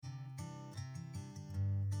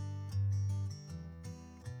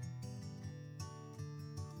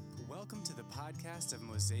Welcome to the podcast of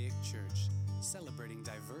Mosaic Church, celebrating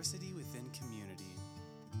diversity within community.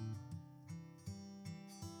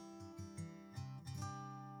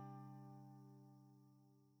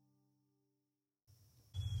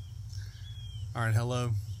 All right,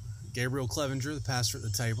 hello. Gabriel Clevenger, the pastor at the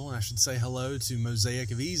table, and I should say hello to Mosaic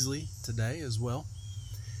of Easley today as well.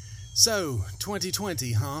 So,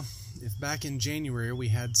 2020, huh? If back in January we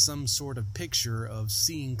had some sort of picture of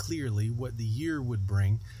seeing clearly what the year would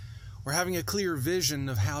bring, or having a clear vision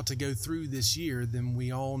of how to go through this year, then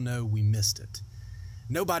we all know we missed it.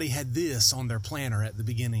 Nobody had this on their planner at the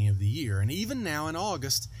beginning of the year, and even now in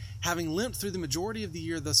August, having limped through the majority of the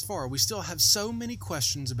year thus far, we still have so many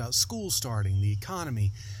questions about school starting, the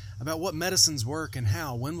economy, about what medicines work and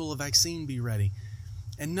how, when will a vaccine be ready,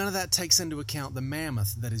 and none of that takes into account the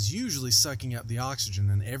mammoth that is usually sucking up the oxygen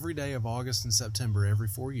in every day of August and September every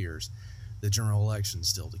 4 years, the general election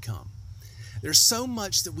still to come. There's so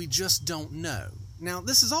much that we just don't know. Now,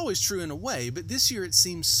 this is always true in a way, but this year it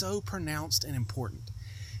seems so pronounced and important.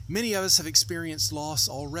 Many of us have experienced loss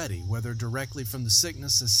already, whether directly from the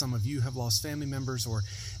sickness, as some of you have lost family members, or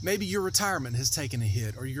maybe your retirement has taken a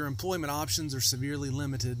hit, or your employment options are severely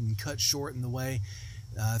limited and cut short in the way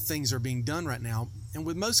things are being done right now. And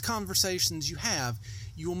with most conversations you have,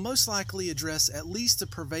 you will most likely address at least a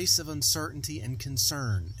pervasive uncertainty and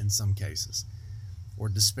concern in some cases, or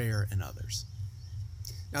despair in others.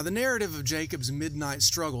 Now, the narrative of Jacob's midnight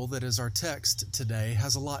struggle that is our text today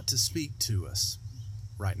has a lot to speak to us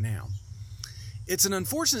right now. It's an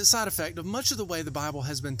unfortunate side effect of much of the way the Bible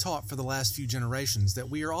has been taught for the last few generations, that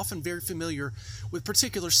we are often very familiar with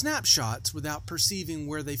particular snapshots without perceiving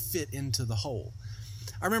where they fit into the whole.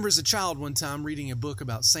 I remember as a child one time reading a book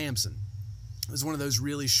about Samson. It was one of those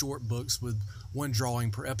really short books with one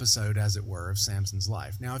drawing per episode, as it were, of Samson's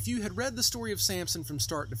life. Now, if you had read the story of Samson from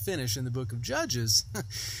start to finish in the book of Judges,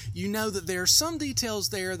 you know that there are some details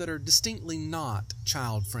there that are distinctly not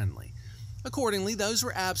child-friendly. Accordingly, those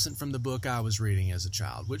were absent from the book I was reading as a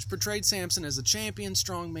child, which portrayed Samson as a champion,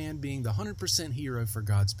 strong man, being the 100% hero for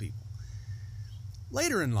God's people.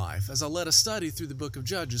 Later in life, as I led a study through the book of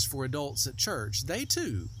Judges for adults at church, they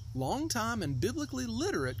too, long-time and biblically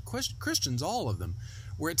literate Christians, all of them,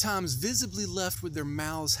 were at times visibly left with their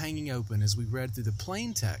mouths hanging open as we read through the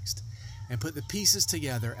plain text and put the pieces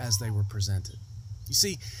together as they were presented. You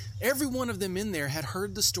see, every one of them in there had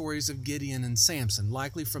heard the stories of Gideon and Samson,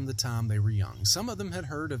 likely from the time they were young. Some of them had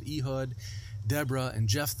heard of Ehud, Deborah, and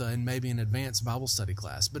Jephthah in maybe an advanced Bible study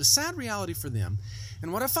class. But a sad reality for them,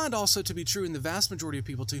 and what I find also to be true in the vast majority of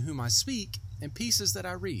people to whom I speak and pieces that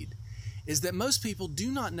I read, is that most people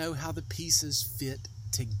do not know how the pieces fit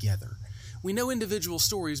together. We know individual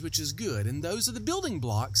stories, which is good, and those are the building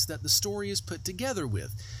blocks that the story is put together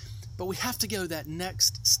with. But we have to go that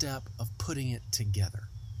next step of putting it together.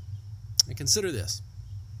 And consider this.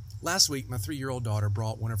 Last week, my 3-year-old daughter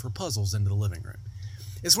brought one of her puzzles into the living room.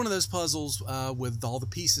 It's one of those puzzles with all the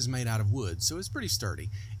pieces made out of wood, so it's pretty sturdy.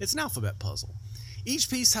 It's an alphabet puzzle.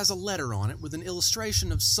 Each piece has a letter on it with an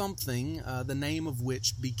illustration of something, the name of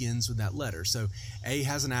which begins with that letter. So A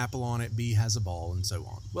has an apple on it, B has a ball, and so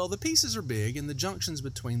on. Well, the pieces are big, and the junctions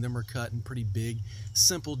between them are cut in pretty big,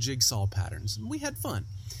 simple jigsaw patterns. And we had fun.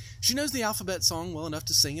 She knows the alphabet song well enough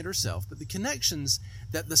to sing it herself, but the connections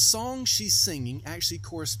that the song she's singing actually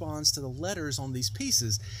corresponds to the letters on these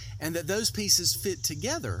pieces, and that those pieces fit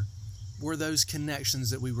together were those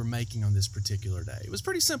connections that we were making on this particular day. It was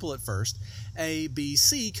pretty simple at first. A, B,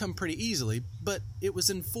 C come pretty easily, but it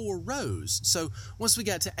was in 4 rows. So once we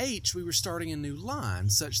got to H, we were starting a new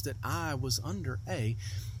line such that I was under A.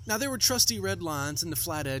 Now, there were trusty red lines in the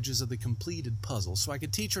flat edges of the completed puzzle, so I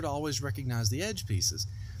could teach her to always recognize the edge pieces.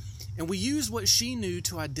 And we used what she knew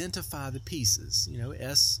to identify the pieces. You know,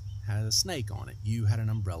 S had a snake on it, U had an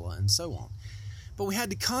umbrella, and so on. But we had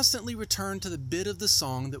to constantly return to the bit of the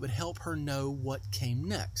song that would help her know what came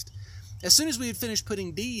next. As soon as we had finished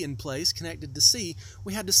putting D in place, connected to C,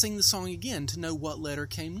 we had to sing the song again to know what letter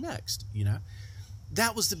came next, you know.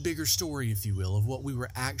 That was the bigger story, if you will, of what we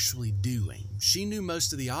were actually doing. She knew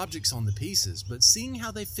most of the objects on the pieces, but seeing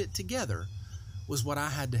how they fit together was what I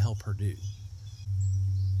had to help her do.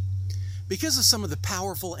 Because of some of the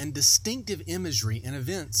powerful and distinctive imagery and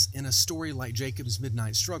events in a story like Jacob's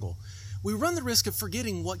midnight struggle, we run the risk of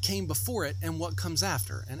forgetting what came before it and what comes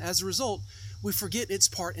after, and as a result, we forget its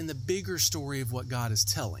part in the bigger story of what God is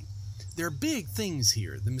telling. There are big things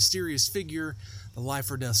here: the mysterious figure, the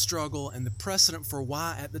life or death struggle, and the precedent for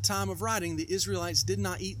why, at the time of writing, the Israelites did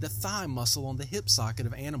not eat the thigh muscle on the hip socket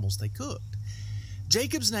of animals they cooked.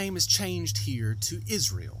 Jacob's name is changed here to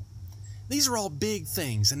Israel. These are all big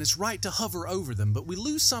things, and it's right to hover over them, but we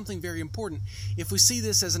lose something very important if we see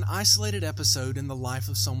this as an isolated episode in the life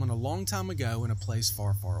of someone a long time ago in a place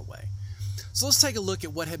far, far away. So let's take a look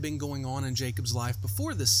at what had been going on in Jacob's life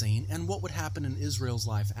before this scene and what would happen in Israel's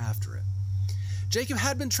life after it. Jacob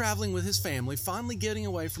had been traveling with his family, finally getting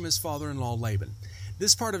away from his father-in-law Laban.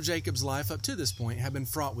 This part of Jacob's life up to this point had been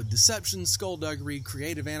fraught with deception, skullduggery,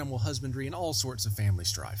 creative animal husbandry, and all sorts of family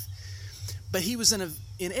strife. But he was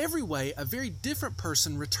in every way a very different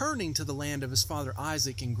person returning to the land of his father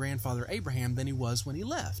Isaac and grandfather Abraham than he was when he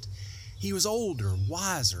left. He was older,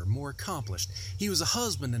 wiser, more accomplished. He was a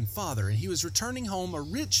husband and father, and he was returning home a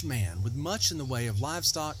rich man with much in the way of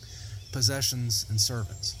livestock, possessions, and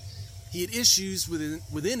servants. He had issues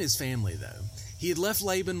within his family, though. He had left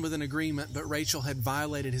Laban with an agreement, but Rachel had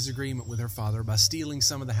violated his agreement with her father by stealing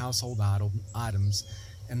some of the household items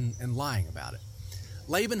and lying about it.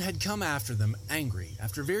 Laban had come after them, angry.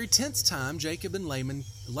 After a very tense time, Jacob and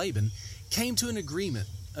Laban came to an agreement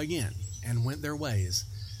again and went their ways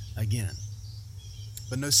again.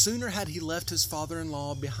 But no sooner had he left his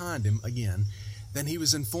father-in-law behind him again than he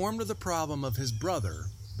was informed of the problem of his brother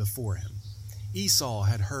before him. Esau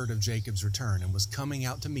had heard of Jacob's return and was coming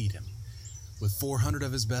out to meet him with 400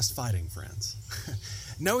 of his best fighting friends.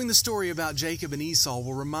 Knowing the story about Jacob and Esau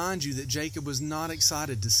will remind you that Jacob was not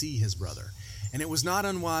excited to see his brother, and it was not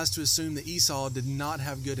unwise to assume that Esau did not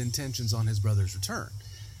have good intentions on his brother's return.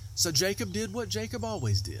 So Jacob did what Jacob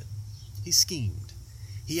always did. He schemed.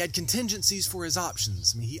 He had contingencies for his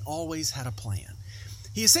options. He always had a plan.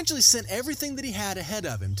 He essentially sent everything that he had ahead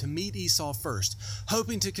of him to meet Esau first,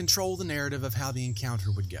 hoping to control the narrative of how the encounter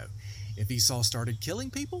would go. If Esau started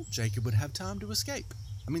killing people, Jacob would have time to escape.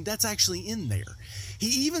 That's actually in there. He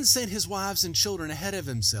even sent his wives and children ahead of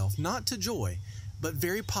himself, not to joy, but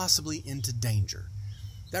very possibly into danger.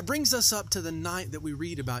 That brings us up to the night that we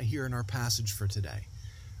read about here in our passage for today.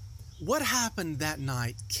 What happened that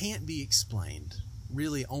night can't be explained,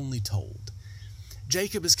 really only told.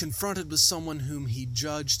 Jacob is confronted with someone whom he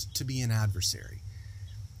judged to be an adversary.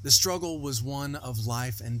 The struggle was one of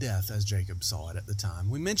life and death, as Jacob saw it at the time.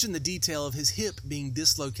 We mentioned the detail of his hip being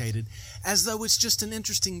dislocated as though it's just an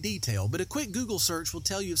interesting detail, but a quick Google search will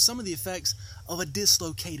tell you of some of the effects of a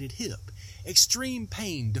dislocated hip. Extreme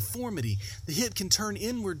pain, deformity, the hip can turn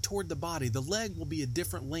inward toward the body, the leg will be a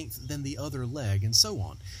different length than the other leg, and so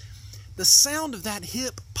on. The sound of that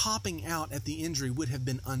hip popping out at the injury would have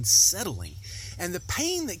been unsettling, and the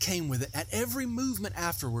pain that came with it at every movement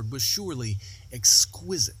afterward was surely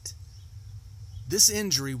exquisite. This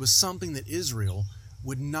injury was something that Israel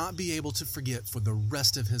would not be able to forget for the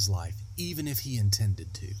rest of his life, even if he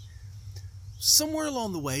intended to. Somewhere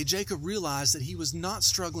along the way, Jacob realized that he was not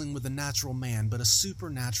struggling with a natural man, but a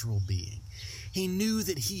supernatural being. He knew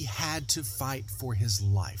that he had to fight for his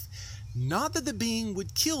life. Not that the being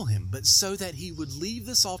would kill him, but so that he would leave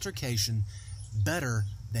this altercation better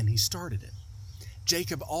than he started it.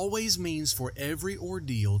 Jacob always means for every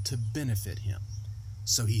ordeal to benefit him.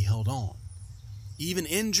 So he held on. Even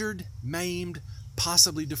injured, maimed,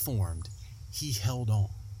 possibly deformed, he held on.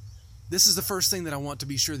 This is the first thing that I want to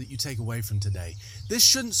be sure that you take away from today. This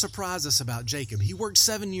shouldn't surprise us about Jacob. He worked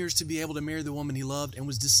 7 years to be able to marry the woman he loved and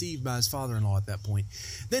was deceived by his father-in-law at that point.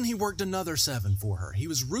 Then he worked another 7 for her. He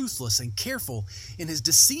was ruthless and careful in his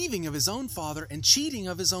deceiving of his own father and cheating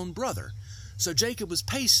of his own brother. So Jacob was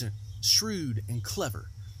patient, shrewd, and clever.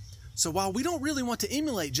 So while we don't really want to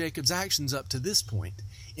emulate Jacob's actions up to this point,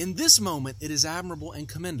 in this moment it is admirable and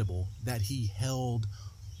commendable that he held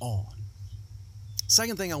on.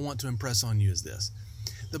 Second thing I want to impress on you is this.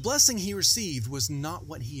 The blessing he received was not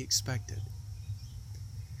what he expected,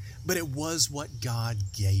 but it was what God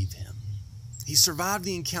gave him. He survived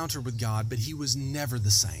the encounter with God, but he was never the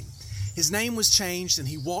same. His name was changed, and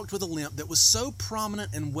he walked with a limp that was so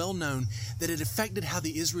prominent and well known that it affected how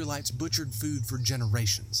the Israelites butchered food for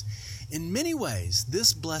generations. In many ways,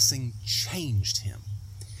 this blessing changed him.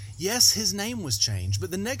 Yes, his name was changed,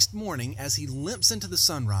 but the next morning, as he limps into the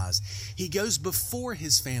sunrise, he goes before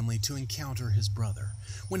his family to encounter his brother,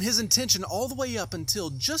 when his intention all the way up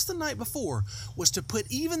until just the night before was to put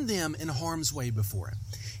even them in harm's way before him.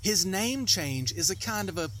 His name change is a kind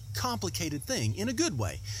of a complicated thing, in a good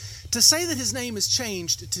way. To say that his name is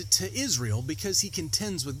changed to Israel because he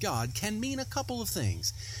contends with God can mean a couple of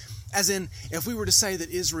things. As in, if we were to say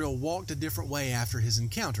that Israel walked a different way after his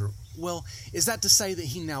encounter, well, is that to say that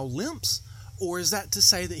he now limps, or is that to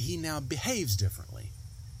say that he now behaves differently?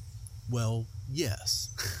 Well, Yes,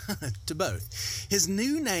 to both. His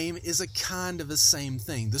new name is a kind of the same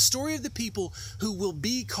thing. The story of the people who will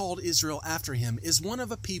be called Israel after him is one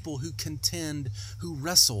of a people who contend, who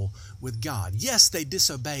wrestle with God. Yes, they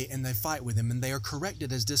disobey and they fight with him, and they are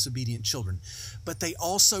corrected as disobedient children, but they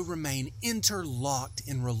also remain interlocked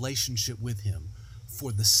in relationship with him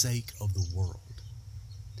for the sake of the world.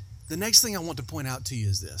 The next thing I want to point out to you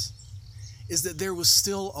is this, is that there was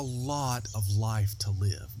still a lot of life to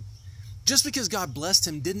live. Just because God blessed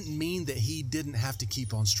him didn't mean that he didn't have to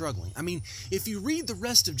keep on struggling. I mean, if you read the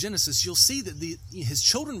rest of Genesis, you'll see that his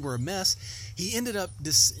children were a mess. They ended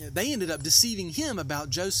up deceiving him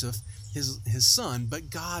about Joseph, his son,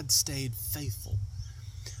 but God stayed faithful.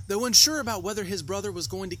 Though unsure about whether his brother was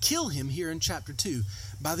going to kill him here in chapter 2,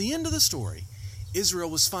 by the end of the story,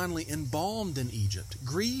 Israel was finally embalmed in Egypt,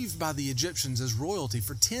 grieved by the Egyptians as royalty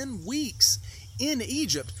for 10 weeks in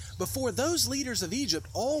Egypt, before those leaders of Egypt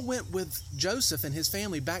all went with Joseph and his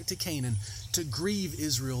family back to Canaan to grieve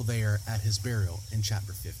Israel there at his burial in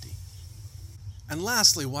chapter 50. And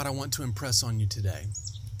lastly, what I want to impress on you today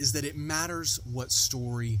is that it matters what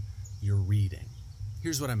story you're reading.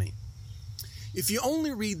 Here's what I mean. If you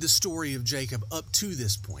only read the story of Jacob up to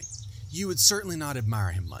this point, you would certainly not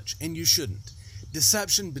admire him much, and you shouldn't.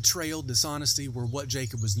 Deception, betrayal, dishonesty were what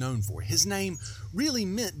Jacob was known for. His name really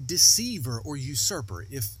meant deceiver or usurper.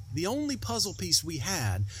 If the only puzzle piece we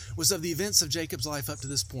had was of the events of Jacob's life up to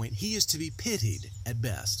this point, he is to be pitied at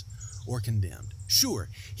best or condemned. Sure,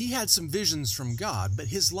 he had some visions from God, but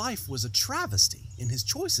his life was a travesty in his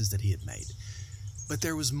choices that he had made. But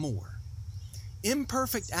there was more.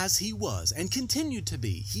 Imperfect as he was and continued to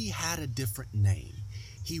be, he had a different name.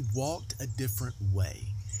 He walked a different way.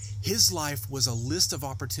 His life was a list of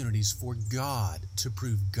opportunities for God to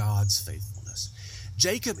prove God's faithfulness.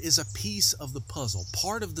 Jacob is a piece of the puzzle,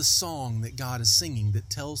 part of the song that God is singing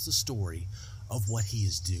that tells the story of what he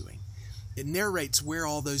is doing. It narrates where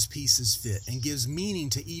all those pieces fit and gives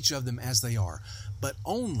meaning to each of them as they are, but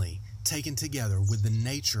only taken together with the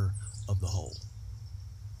nature of the whole.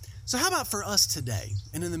 So how about for us today,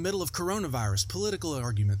 and in the middle of coronavirus, political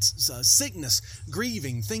arguments, sickness,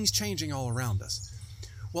 grieving, things changing all around us?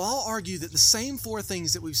 Well, I'll argue that the same four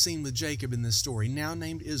things that we've seen with Jacob in this story, now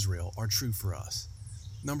named Israel, are true for us.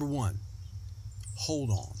 Number one, hold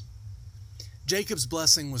on. Jacob's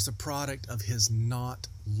blessing was the product of his not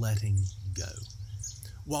letting go.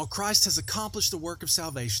 While Christ has accomplished the work of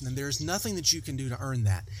salvation, and there is nothing that you can do to earn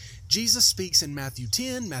that, Jesus speaks in Matthew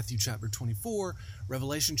 10, Matthew chapter 24,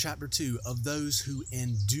 Revelation chapter 2, of those who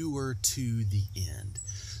endure to the end.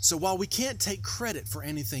 So while we can't take credit for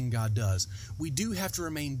anything God does, we do have to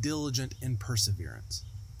remain diligent in perseverance.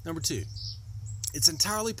 Number two, it's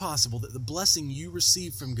entirely possible that the blessing you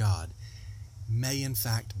receive from God may in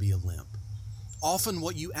fact be a limp. Often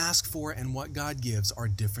what you ask for and what God gives are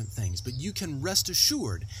different things, but you can rest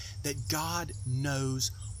assured that God knows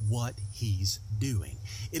what He's doing.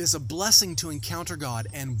 It is a blessing to encounter God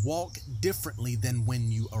and walk differently than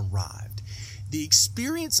when you arrived. The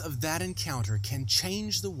experience of that encounter can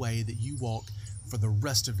change the way that you walk for the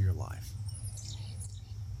rest of your life.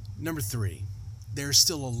 Number three, there's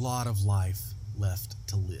still a lot of life left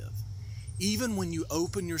to live. Even when you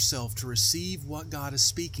open yourself to receive what God is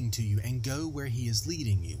speaking to you and go where He is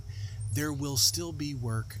leading you, there will still be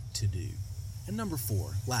work to do. And number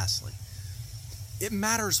four, lastly, it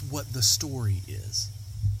matters what the story is.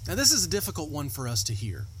 Now, this is a difficult one for us to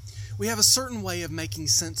hear. We have a certain way of making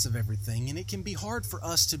sense of everything, and it can be hard for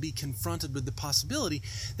us to be confronted with the possibility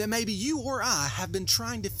that maybe you or I have been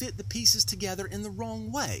trying to fit the pieces together in the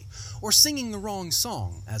wrong way, or singing the wrong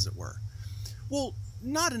song, as it were. Well,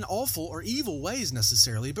 not in awful or evil ways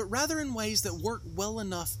necessarily, but rather in ways that work well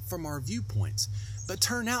enough from our viewpoints, but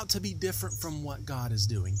turn out to be different from what God is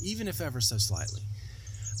doing, even if ever so slightly.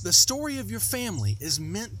 The story of your family is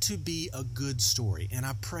meant to be a good story, and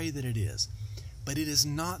I pray that it is. But it is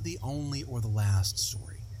not the only or the last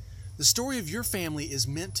story. The story of your family is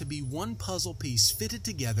meant to be one puzzle piece fitted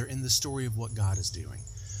together in the story of what God is doing.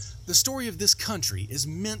 The story of this country is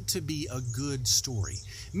meant to be a good story.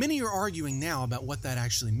 Many are arguing now about what that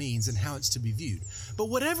actually means and how it's to be viewed. But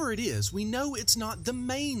whatever it is, we know it's not the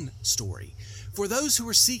main story. For those who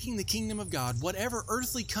are seeking the kingdom of God, whatever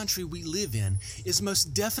earthly country we live in is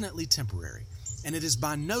most definitely temporary, and it is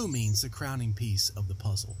by no means the crowning piece of the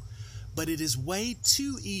puzzle. But it is way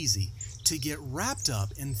too easy to get wrapped up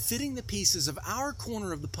in fitting the pieces of our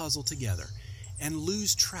corner of the puzzle together and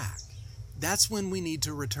lose track. That's when we need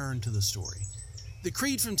to return to the story. The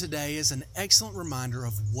creed from today is an excellent reminder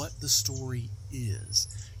of what the story is.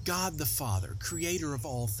 God the Father, creator of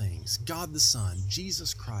all things, God the Son,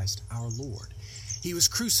 Jesus Christ our Lord. He was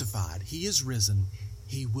crucified, He is risen,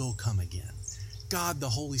 He will come again. God the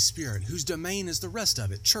Holy Spirit, whose domain is the rest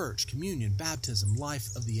of it, church, communion, baptism,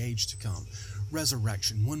 life of the age to come,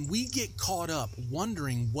 resurrection. When we get caught up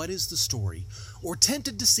wondering what is the story, or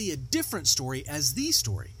tempted to see a different story as the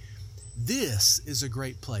story, this is a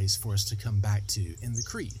great place for us to come back to in the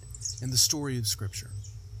Creed, in the story of Scripture.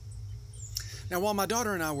 Now, while my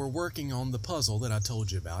daughter and I were working on the puzzle that I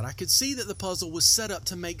told you about, I could see that the puzzle was set up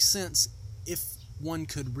to make sense if one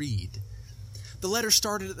could read. The letter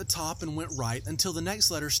started at the top and went right until the next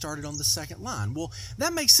letter started on the second line. Well,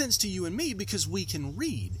 that makes sense to you and me because we can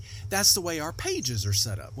read. That's the way our pages are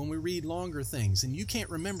set up when we read longer things, and you can't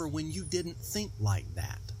remember when you didn't think like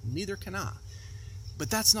that. Neither can I. But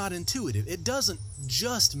that's not intuitive. It doesn't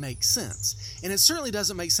just make sense. And it certainly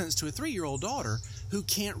doesn't make sense to a 3-year-old daughter who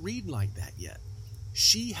can't read like that yet.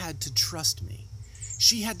 She had to trust me.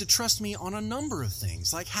 She had to trust me on a number of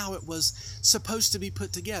things, like how it was supposed to be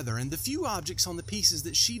put together and the few objects on the pieces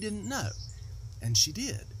that she didn't know. And she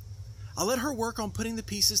did. I let her work on putting the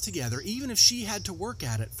pieces together, even if she had to work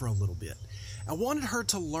at it for a little bit. I wanted her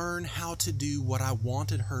to learn how to do what I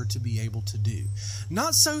wanted her to be able to do.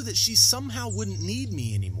 Not so that she somehow wouldn't need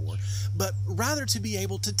me anymore, but rather to be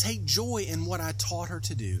able to take joy in what I taught her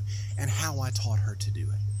to do and how I taught her to do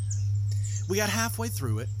it. We got halfway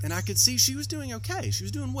through it, and I could see she was doing okay. She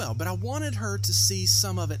was doing well, but I wanted her to see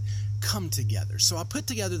some of it come together. So I put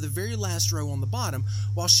together the very last row on the bottom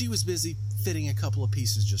while she was busy fitting a couple of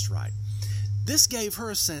pieces just right. This gave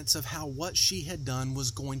her a sense of how what she had done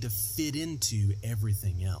was going to fit into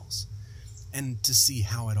everything else, and to see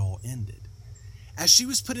how it all ended. As she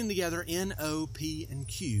was putting together N, O, P, and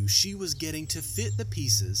Q, she was getting to fit the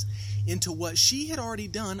pieces into what she had already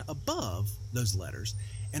done above those letters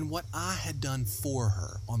and what I had done for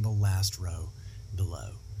her on the last row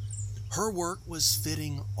below. Her work was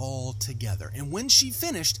fitting all together, and when she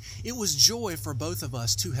finished, it was joy for both of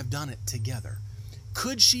us to have done it together.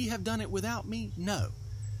 Could she have done it without me? No.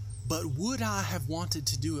 But would I have wanted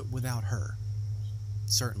to do it without her?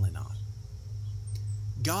 Certainly not.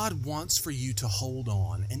 God wants for you to hold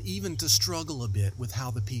on and even to struggle a bit with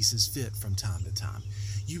how the pieces fit from time to time.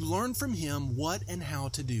 You learn from Him what and how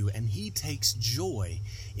to do, and He takes joy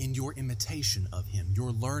in your imitation of Him.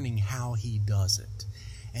 You're learning how He does it.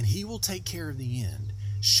 And He will take care of the end,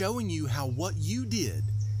 showing you how what you did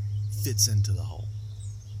fits into the whole.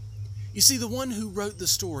 You see, the one who wrote the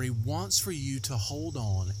story wants for you to hold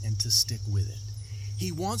on and to stick with it.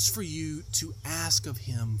 He wants for you to ask of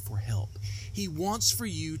Him for help. He wants for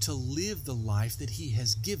you to live the life that He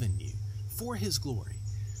has given you for His glory.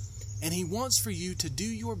 And He wants for you to do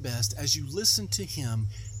your best as you listen to Him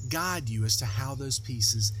guide you as to how those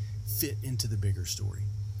pieces fit into the bigger story.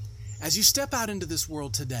 As you step out into this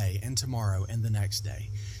world today and tomorrow and the next day,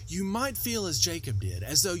 you might feel as Jacob did,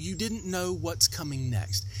 as though you didn't know what's coming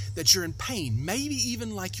next, that you're in pain, maybe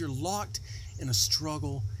even like you're locked in a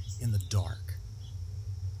struggle in the dark.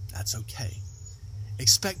 That's okay.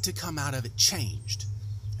 Expect to come out of it changed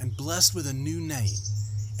and blessed with a new name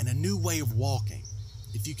and a new way of walking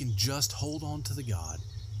if you can just hold on to the God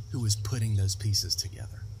who is putting those pieces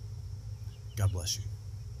together. God bless you.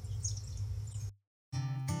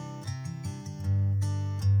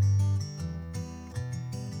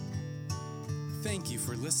 Thank you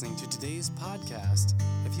for listening to today's podcast.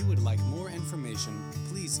 If you would like more information,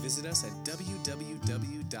 please visit us at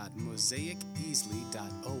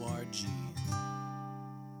www.mosaicbeasley.org.